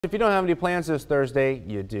If you don't have any plans this Thursday,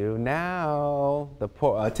 you do now.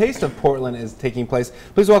 The Taste of Portland is taking place.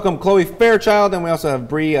 Please welcome Chloe Fairchild, and we also have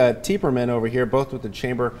Bree Tieperman over here, both with the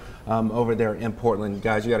Chamber over there in Portland.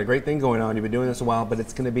 Guys, you got a great thing going on. You've been doing this a while, but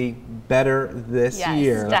it's going to be better this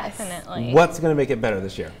year. Yes, definitely. What's going to make it better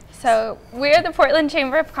this year? So we're the Portland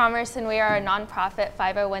Chamber of Commerce, and we are a nonprofit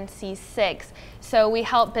 501c6. So we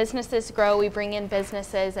help businesses grow, we bring in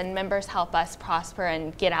businesses, and members help us prosper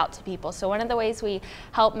and get out to people. So one of the ways we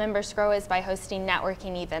help members grow is by hosting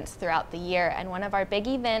networking events throughout the year. And one of our big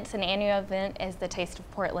events, an annual event, is the Taste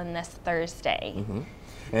of Portland this Thursday. Mm-hmm.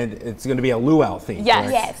 And it's going to be a luau theme. Yes,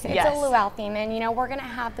 yes, it's yes. a luau theme, and we're going to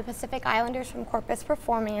have the Pacific Islanders from Corpus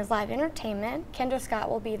performing as live entertainment. Kendra Scott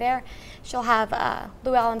will be there. She'll have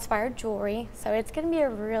luau-inspired jewelry, so it's going to be a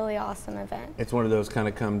really awesome event. It's one of those kind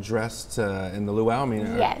of come dressed in the luau. I mean,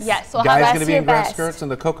 yes, we'll guys have going to be in grass skirts and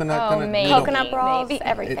the coconut kind of coconut bras,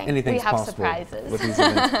 everything. Anything's we have possible surprises with these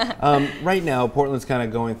events. Right now, Portland's kind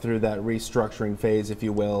of going through that restructuring phase, if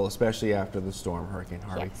you will, especially after the storm, Hurricane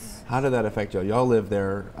Harvey. Yes. How did that affect y'all? Y'all live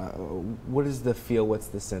there. What is the feel? What's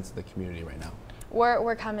the sense of the community right now?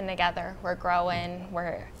 We're coming together. We're growing.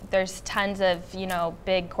 There's tons of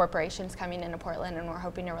big corporations coming into Portland, and we're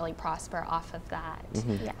hoping to really prosper off of that.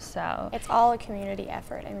 Mm-hmm. Yeah. So it's all a community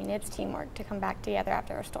effort. I mean, it's teamwork to come back together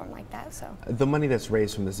after a storm like that. So the money that's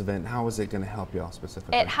raised from this event, how is it going to help y'all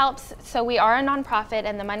specifically? It helps. So we are a nonprofit,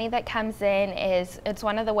 and the money that comes in it's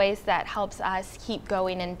one of the ways that helps us keep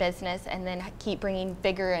going in business, and then keep bringing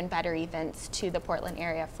bigger and better events to the Portland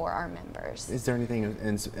area for our members. Is there anything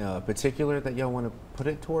in particular that y'all want to put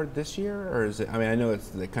it toward this year, or is it? I mean, I know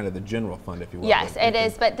it's kind of the general fund, if you will. Yes, it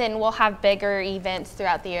is, but then we'll have bigger events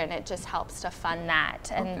throughout the year, and it just helps to fund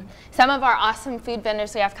that. And some of our awesome food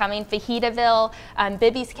vendors we have coming: Fajitaville,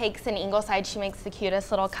 Bibby's Cakes in Ingleside. She makes the cutest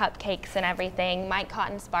little cupcakes and everything. Mike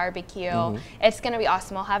Cotton's Barbecue. It's going to be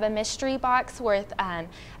awesome. We'll have a mystery box worth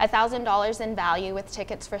 $1,000 in value with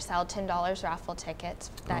tickets for sale, $10 raffle tickets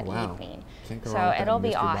that evening. So it'll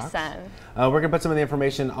be awesome. We're going to put some of the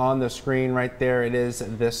information on the screen right there. It is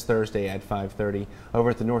this Thursday at 5:30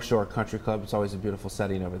 over at the North Shore Country Club. It's always a beautiful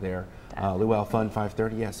setting over there. Luau Fun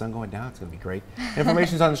 5:30. Yeah, sun going down. It's going to be great.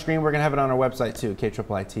 Information's on the screen. We're going to have it on our website too,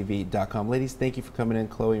 KIIITV.com. Ladies, thank you for coming in.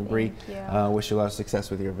 Chloe and Bree, wish you a lot of success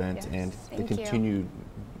with your event and the continued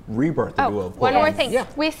rebirth of Luau. One more thing. Yeah.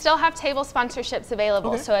 We still have table sponsorships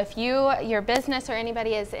available. So if your business or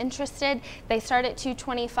anybody is interested, they start at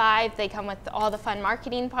 $225. They come with all the fun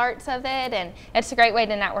marketing parts of it, and it's a great way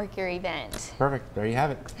to network your event. Perfect. There you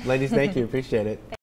have it. Ladies, thank you. Appreciate it.